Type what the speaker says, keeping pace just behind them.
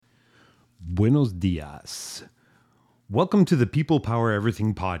Buenos dias. Welcome to the People Power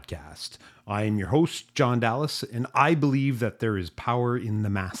Everything podcast. I am your host, John Dallas, and I believe that there is power in the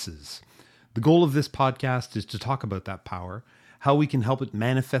masses. The goal of this podcast is to talk about that power, how we can help it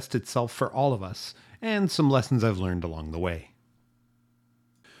manifest itself for all of us, and some lessons I've learned along the way.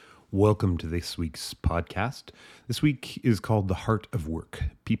 Welcome to this week's podcast. This week is called The Heart of Work,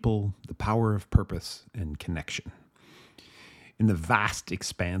 People, the Power of Purpose, and Connection. In the vast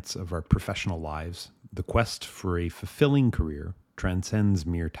expanse of our professional lives, the quest for a fulfilling career transcends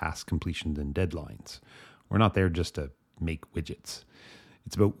mere task completions and deadlines. We're not there just to make widgets.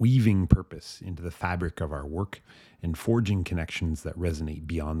 It's about weaving purpose into the fabric of our work and forging connections that resonate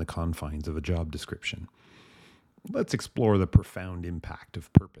beyond the confines of a job description. Let's explore the profound impact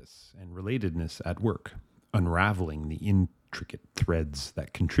of purpose and relatedness at work, unraveling the intricate threads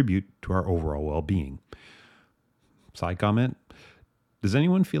that contribute to our overall well-being. Side comment, does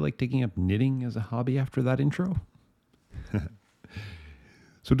anyone feel like taking up knitting as a hobby after that intro?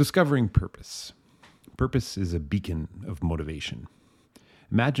 So discovering purpose. Purpose is a beacon of motivation.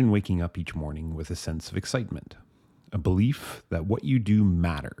 Imagine waking up each morning with a sense of excitement, a belief that what you do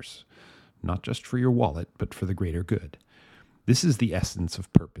matters, not just for your wallet, but for the greater good. This is the essence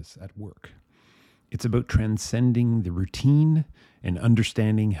of purpose at work. It's about transcending the routine and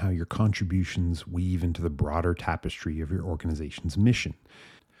understanding how your contributions weave into the broader tapestry of your organization's mission.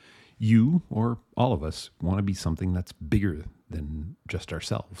 You, or all of us, want to be something that's bigger than just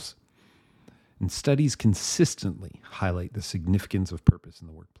ourselves. And studies consistently highlight the significance of purpose in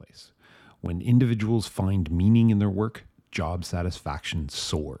the workplace. When individuals find meaning in their work, job satisfaction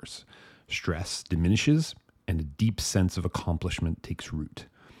soars, stress diminishes, and a deep sense of accomplishment takes root.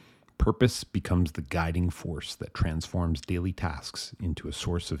 Purpose becomes the guiding force that transforms daily tasks into a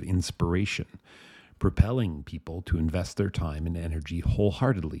source of inspiration, propelling people to invest their time and energy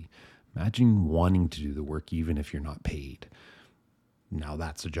wholeheartedly. Imagine wanting to do the work even if you're not paid. Now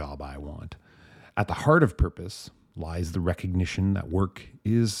that's a job I want. At the heart of purpose lies the recognition that work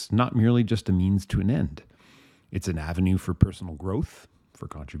is not merely just a means to an end. It's an avenue for personal growth, for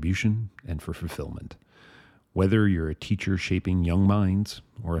contribution, and for fulfillment. Whether you're a teacher shaping young minds,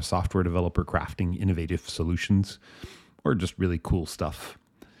 or a software developer crafting innovative solutions, or just really cool stuff,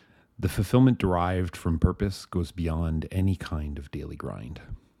 the fulfillment derived from purpose goes beyond any kind of daily grind.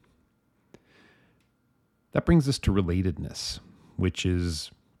 That brings us to relatedness, which is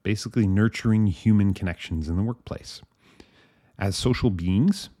basically nurturing human connections in the workplace. As social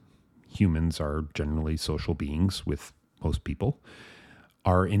beings, humans are generally social beings with most people.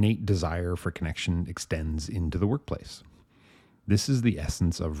 Our innate desire for connection extends into the workplace. This is the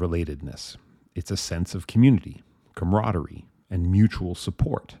essence of relatedness. It's a sense of community, camaraderie, and mutual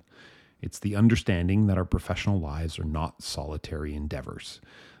support. It's the understanding that our professional lives are not solitary endeavors,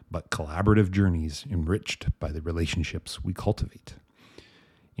 but collaborative journeys enriched by the relationships we cultivate.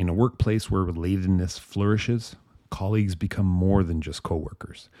 In a workplace where relatedness flourishes, colleagues become more than just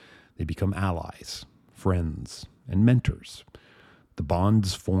coworkers. They become allies, friends, and mentors. The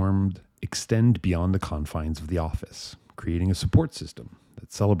bonds formed extend beyond the confines of the office, creating a support system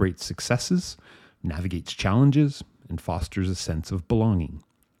that celebrates successes, navigates challenges, and fosters a sense of belonging.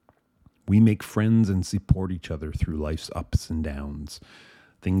 We make friends and support each other through life's ups and downs.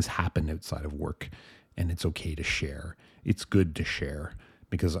 Things happen outside of work, and it's okay to share. It's good to share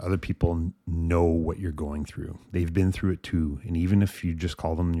because other people know what you're going through. They've been through it too, and even if you just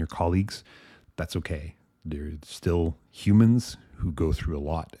call them your colleagues, that's okay. They're still humans who go through a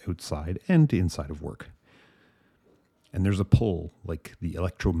lot outside and inside of work. And there's a pull, like the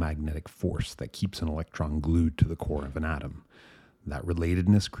electromagnetic force that keeps an electron glued to the core of an atom. That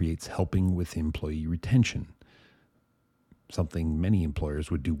relatedness creates helping with employee retention, something many employers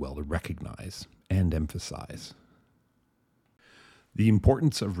would do well to recognize and emphasize. The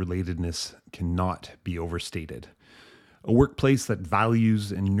importance of relatedness cannot be overstated. A workplace that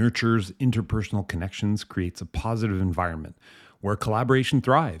values and nurtures interpersonal connections creates a positive environment where collaboration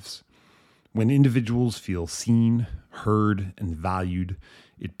thrives. When individuals feel seen, heard, and valued,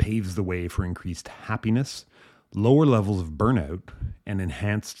 it paves the way for increased happiness, lower levels of burnout, and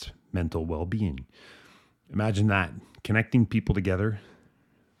enhanced mental well-being. Imagine that. Connecting people together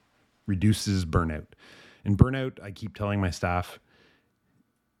reduces burnout. And burnout, I keep telling my staff,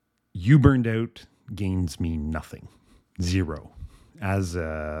 you burned out gains me nothing. Zero. As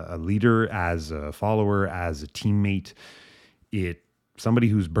a leader, as a follower, as a teammate, somebody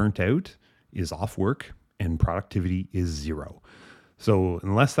who's burnt out is off work and productivity is zero. So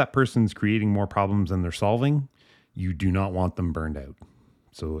unless that person's creating more problems than they're solving, you do not want them burned out.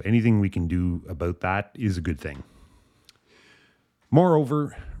 So anything we can do about that is a good thing.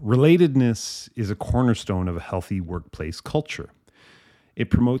 Moreover, relatedness is a cornerstone of a healthy workplace culture. It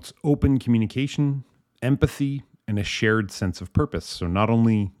promotes open communication, empathy, and a shared sense of purpose. So not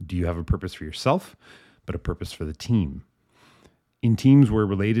only do you have a purpose for yourself, but a purpose for the team. In teams where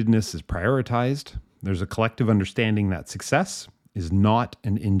relatedness is prioritized, there's a collective understanding that success is not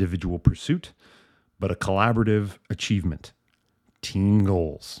an individual pursuit, but a collaborative achievement. Team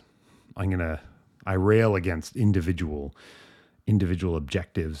goals. I rail against individual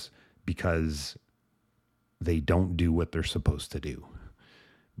objectives because they don't do what they're supposed to do.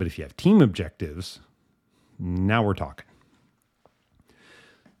 But if you have team objectives, now we're talking.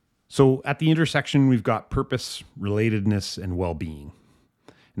 So at the intersection, we've got purpose, relatedness, and well-being.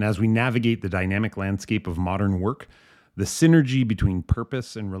 And as we navigate the dynamic landscape of modern work, the synergy between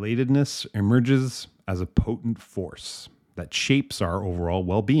purpose and relatedness emerges as a potent force that shapes our overall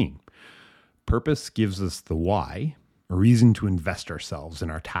well-being. Purpose gives us the why, a reason to invest ourselves in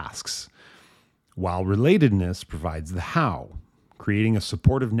our tasks, while relatedness provides the how, creating a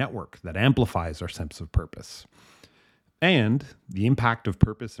supportive network that amplifies our sense of purpose. And the impact of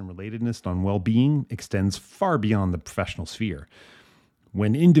purpose and relatedness on well-being extends far beyond the professional sphere.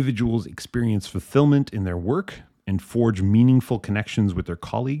 When individuals experience fulfillment in their work and forge meaningful connections with their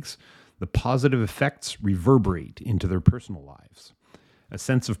colleagues, the positive effects reverberate into their personal lives. A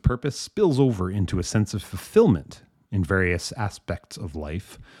sense of purpose spills over into a sense of fulfillment in various aspects of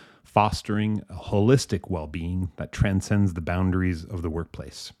life, fostering a holistic well-being that transcends the boundaries of the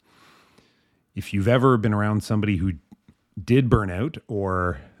workplace. If you've ever been around somebody who did burn out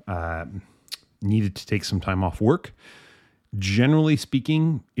or needed to take some time off work, generally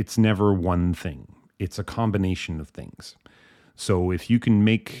speaking, it's never one thing. It's a combination of things. So if you can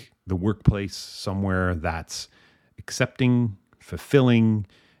make the workplace somewhere that's accepting, fulfilling,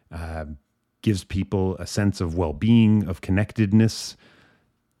 gives people a sense of well-being, of connectedness,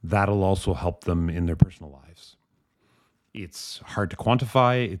 that'll also help them in their personal lives. It's hard to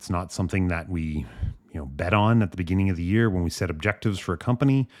quantify. It's not something that we bet on at the beginning of the year when we set objectives for a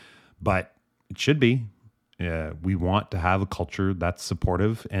company, but it should be. We want to have a culture that's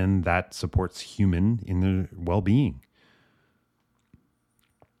supportive and that supports human in their well-being.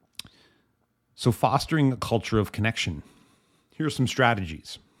 So fostering a culture of connection. Here are some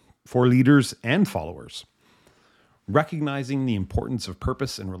strategies for leaders and followers. Recognizing the importance of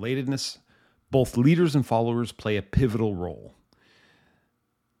purpose and relatedness, both leaders and followers play a pivotal role.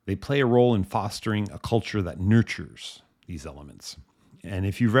 They play a role in fostering a culture that nurtures these elements. And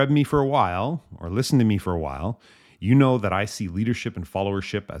if you've read me for a while or listened to me for a while, you know that I see leadership and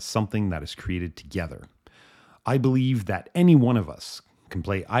followership as something that is created together. I believe that any one of us can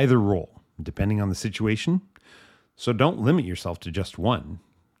play either role, depending on the situation. So don't limit yourself to just one.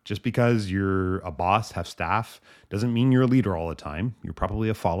 Just because you're a boss, have staff, doesn't mean you're a leader all the time. You're probably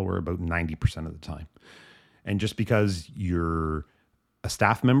a follower about 90% of the time. And just because you're a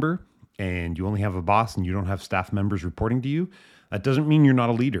staff member and you only have a boss and you don't have staff members reporting to you, that doesn't mean you're not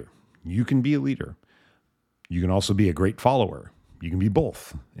a leader. You can be a leader. You can also be a great follower. You can be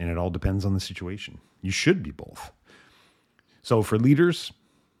both, and it all depends on the situation. You should be both. So for leaders,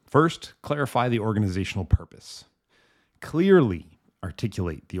 first, clarify the organizational purpose. Clearly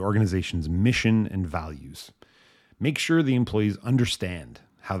articulate the organization's mission and values. Make sure the employees understand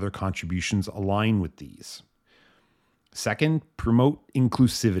how their contributions align with these. Second, promote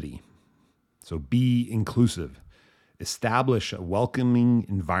inclusivity. So be inclusive. Establish a welcoming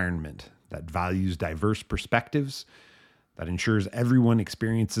environment that values diverse perspectives, that ensures everyone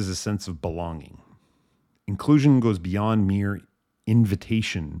experiences a sense of belonging. Inclusion goes beyond mere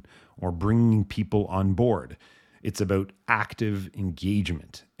invitation or bringing people on board. It's about active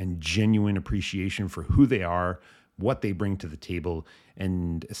engagement and genuine appreciation for who they are, what they bring to the table,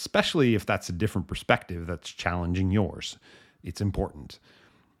 and especially if that's a different perspective that's challenging yours. It's important.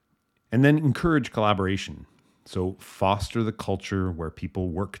 And then encourage collaboration. So foster the culture where people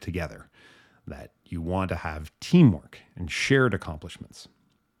work together, that you want to have teamwork and shared accomplishments.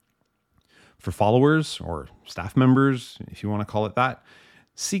 For followers or staff members, if you want to call it that,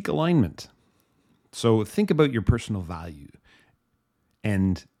 seek alignment. So think about your personal value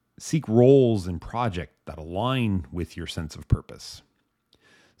and seek roles and projects that align with your sense of purpose.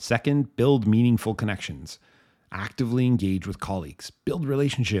 Second, build meaningful connections. Actively engage with colleagues, build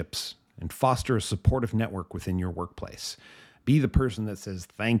relationships, and foster a supportive network within your workplace. Be the person that says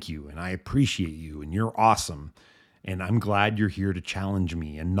thank you and I appreciate you and you're awesome and I'm glad you're here to challenge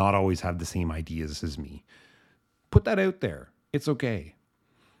me and not always have the same ideas as me. Put that out there. It's okay.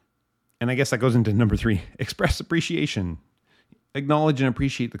 And I guess that goes into number 3, express appreciation. Acknowledge and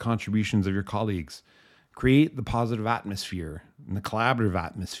appreciate the contributions of your colleagues. Create the positive atmosphere and the collaborative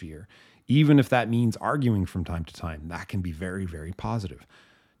atmosphere. Even if that means arguing from time to time, that can be very, very positive.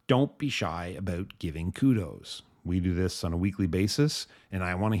 Don't be shy about giving kudos. We do this on a weekly basis, and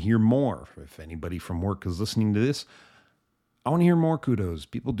I want to hear more. If anybody from work is listening to this, I want to hear more kudos.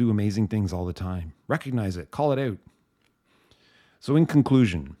 People do amazing things all the time. Recognize it, call it out. So in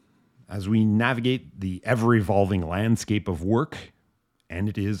conclusion, as we navigate the ever-evolving landscape of work, and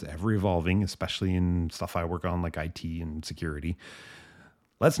it is ever-evolving, especially in stuff I work on like IT and security,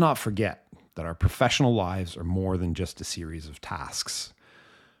 let's not forget that our professional lives are more than just a series of tasks.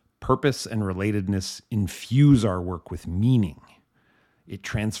 Purpose and relatedness infuse our work with meaning. It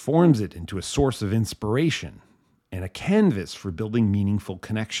transforms it into a source of inspiration and a canvas for building meaningful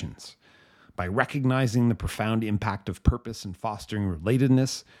connections. By recognizing the profound impact of purpose and fostering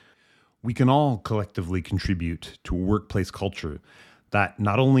relatedness, we can all collectively contribute to a workplace culture that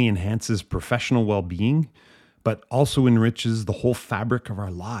not only enhances professional well-being, but also enriches the whole fabric of our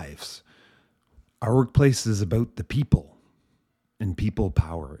lives. Our workplace is about the people, and people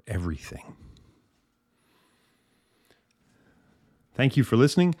power everything. Thank you for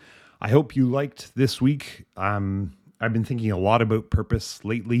listening. I hope you liked this week. I've been thinking a lot about purpose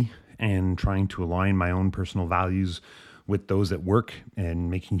lately and trying to align my own personal values with those at work and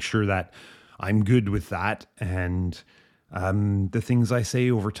making sure that I'm good with that. And the things I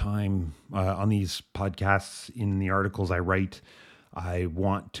say over time on these podcasts, in the articles I write, I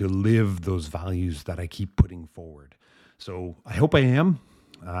want to live those values that I keep putting forward. So I hope I am.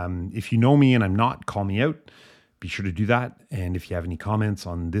 If you know me and I'm not, call me out. Be sure to do that. And if you have any comments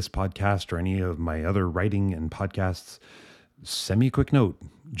on this podcast or any of my other writing and podcasts, send me a quick note,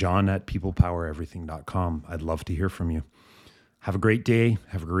 john@peoplepowereverything.com. I'd love to hear from you. Have a great day.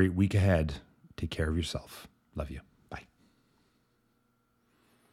 Have a great week ahead. Take care of yourself. Love you.